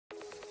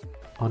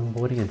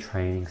Onboarding and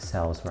training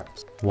sales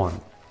reps. 1.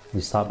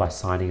 You start by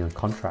signing a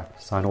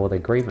contract, sign all the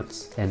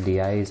agreements,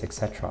 NDAs,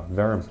 etc.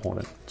 Very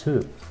important.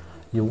 2.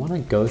 You want to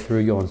go through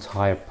your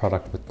entire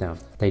product with them.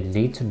 They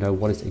need to know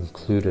what is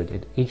included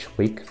in each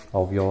week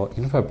of your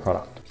info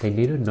product. They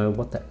need to know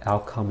what the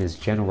outcome is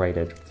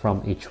generated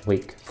from each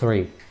week.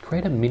 3.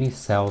 Create a mini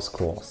sales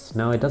course.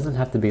 Now, it doesn't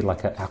have to be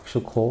like an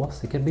actual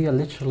course. It can be a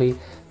literally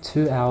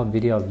 2-hour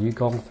video of you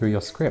going through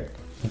your script.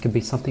 It could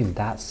be something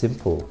that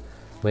simple,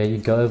 where you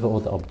go over all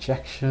the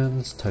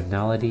objections,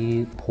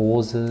 tonality,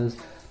 pauses,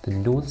 the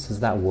nuances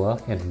that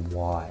work and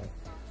why.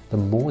 The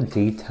more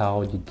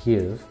detail you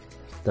give,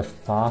 the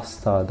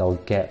faster they'll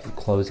get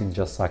closing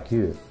just like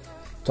you.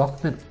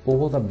 Document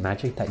all the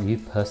magic that you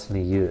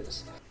personally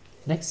use.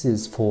 Next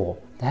is 4.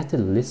 They have to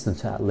listen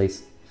to at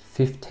least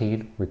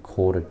 15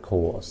 recorded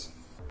calls.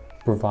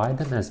 Provide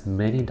them as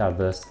many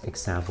diverse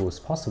examples as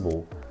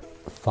possible.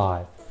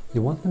 5.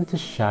 You want them to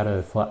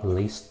shadow for at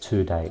least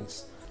 2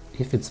 days.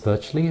 If it's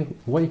virtually,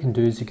 what you can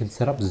do is you can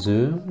set up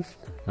Zoom,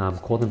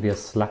 call them via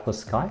Slack or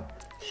Skype,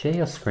 share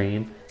your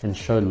screen and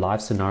show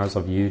live scenarios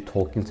of you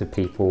talking to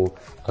people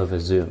over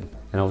Zoom.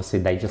 And obviously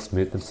they just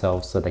mute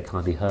themselves so they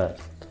can't be heard.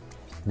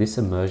 This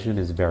immersion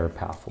is very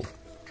powerful.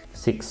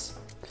 6.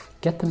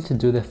 Get them to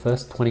do their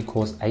first 20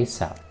 calls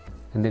ASAP.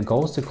 And their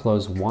goal is to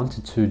close 1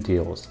 to 2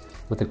 deals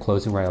with a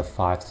closing rate of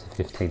 5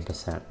 to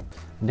 15%.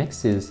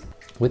 Next is,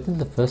 within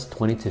the first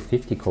 20 to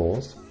 50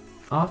 calls,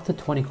 after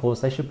 20 calls,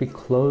 they should be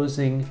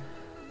closing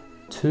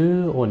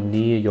to or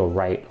near your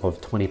rate of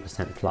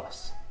 20%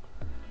 plus.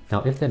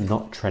 Now, if they're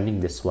not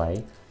trending this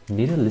way, you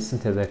need to listen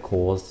to their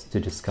calls to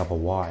discover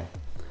why.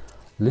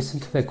 Listen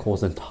to their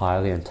calls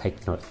entirely and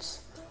take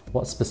notes.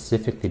 What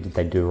specifically did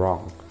they do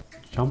wrong?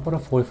 Jump on a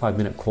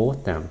 45-minute call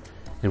with them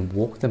and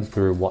walk them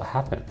through what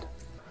happened.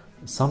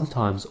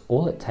 Sometimes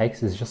all it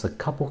takes is just a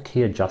couple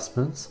key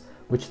adjustments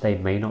which they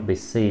may not be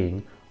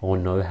seeing or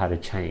know how to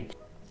change.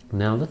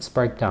 Now let's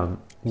break down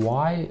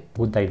why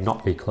would they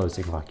not be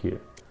closing like you.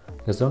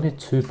 There's only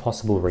 2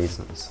 possible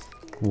reasons.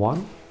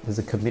 1 is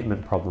a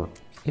commitment problem.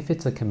 If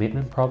it's a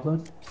commitment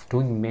problem,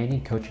 doing many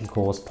coaching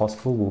calls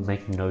possible will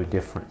make no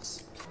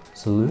difference.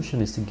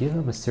 Solution is to give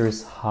them a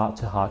serious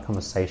heart-to-heart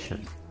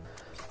conversation.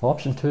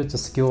 Option 2 is a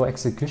skill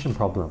execution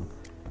problem.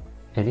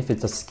 And if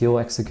it's a skill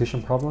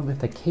execution problem, if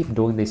they keep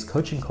doing these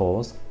coaching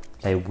calls,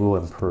 they will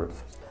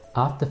improve.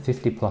 After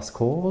 50 plus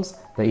calls,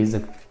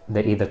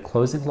 they're either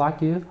closing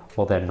like you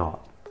or they're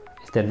not.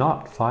 If they're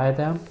not, fire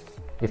them.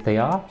 If they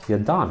are, you're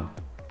done.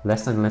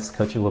 Less and less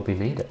coaching will be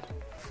needed.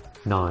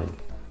 9.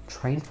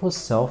 Train for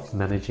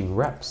self-managing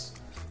reps,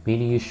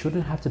 meaning you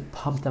shouldn't have to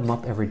pump them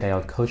up every day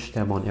or coach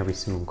them on every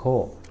single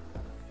call.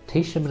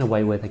 Teach them in a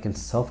way where they can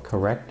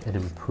self-correct and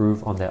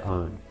improve on their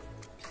own.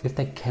 If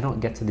they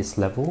cannot get to this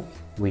level,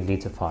 we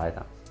need to fire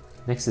them.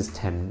 Next is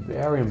 10,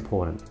 very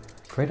important.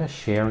 Create a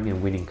sharing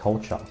and winning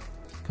culture.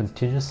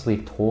 Continuously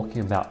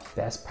talking about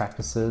best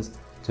practices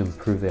to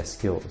improve their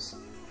skills.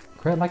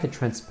 Create like a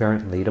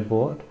transparent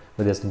leaderboard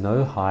where there's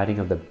no hiding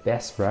of the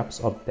best reps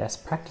or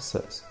best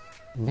practices.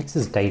 Next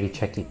is daily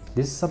checking.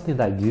 This is something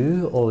that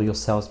you or your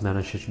sales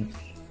manager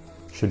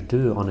should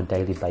do on a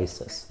daily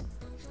basis.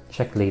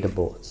 Check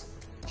leaderboards.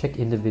 Check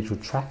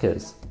individual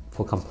trackers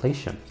for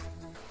completion.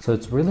 So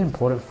it's really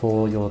important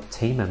for your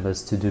team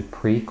members to do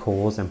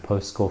pre-calls and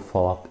post-call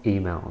follow-up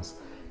emails,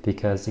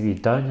 because if you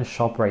don't, your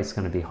shop rate is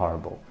going to be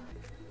horrible.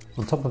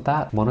 On top of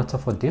that, monitor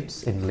for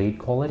dips in lead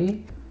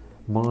quality,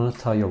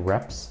 monitor your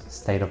reps'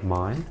 state of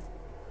mind,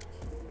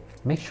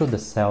 make sure the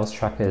sales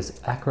tracker is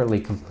accurately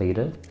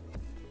completed,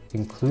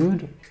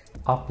 include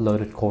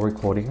uploaded call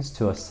recordings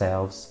to a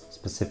sales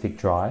specific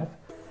drive,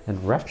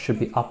 and reps should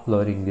be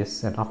uploading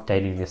this and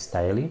updating this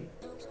daily,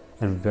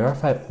 and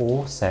verify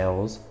all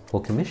sales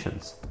or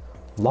commissions.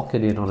 Lock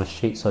it in on a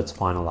sheet so it's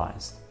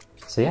finalized.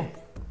 So yeah,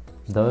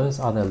 those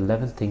are the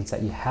 11 things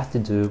that you have to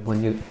do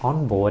when you're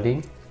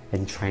onboarding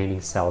and training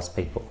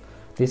salespeople.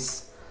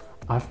 This,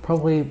 I've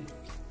probably,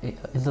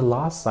 in the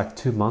last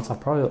 2 months, I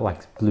probably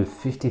blew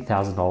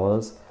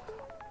 $50,000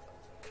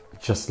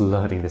 just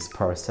learning this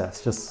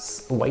process,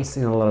 just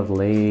wasting a lot of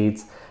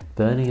leads,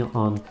 burning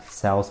on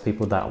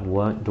salespeople that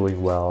weren't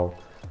doing well.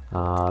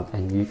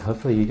 And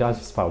hopefully you guys,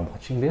 just by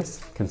watching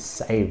this, can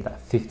save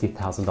that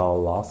 $50,000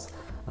 loss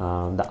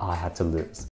that I had to lose.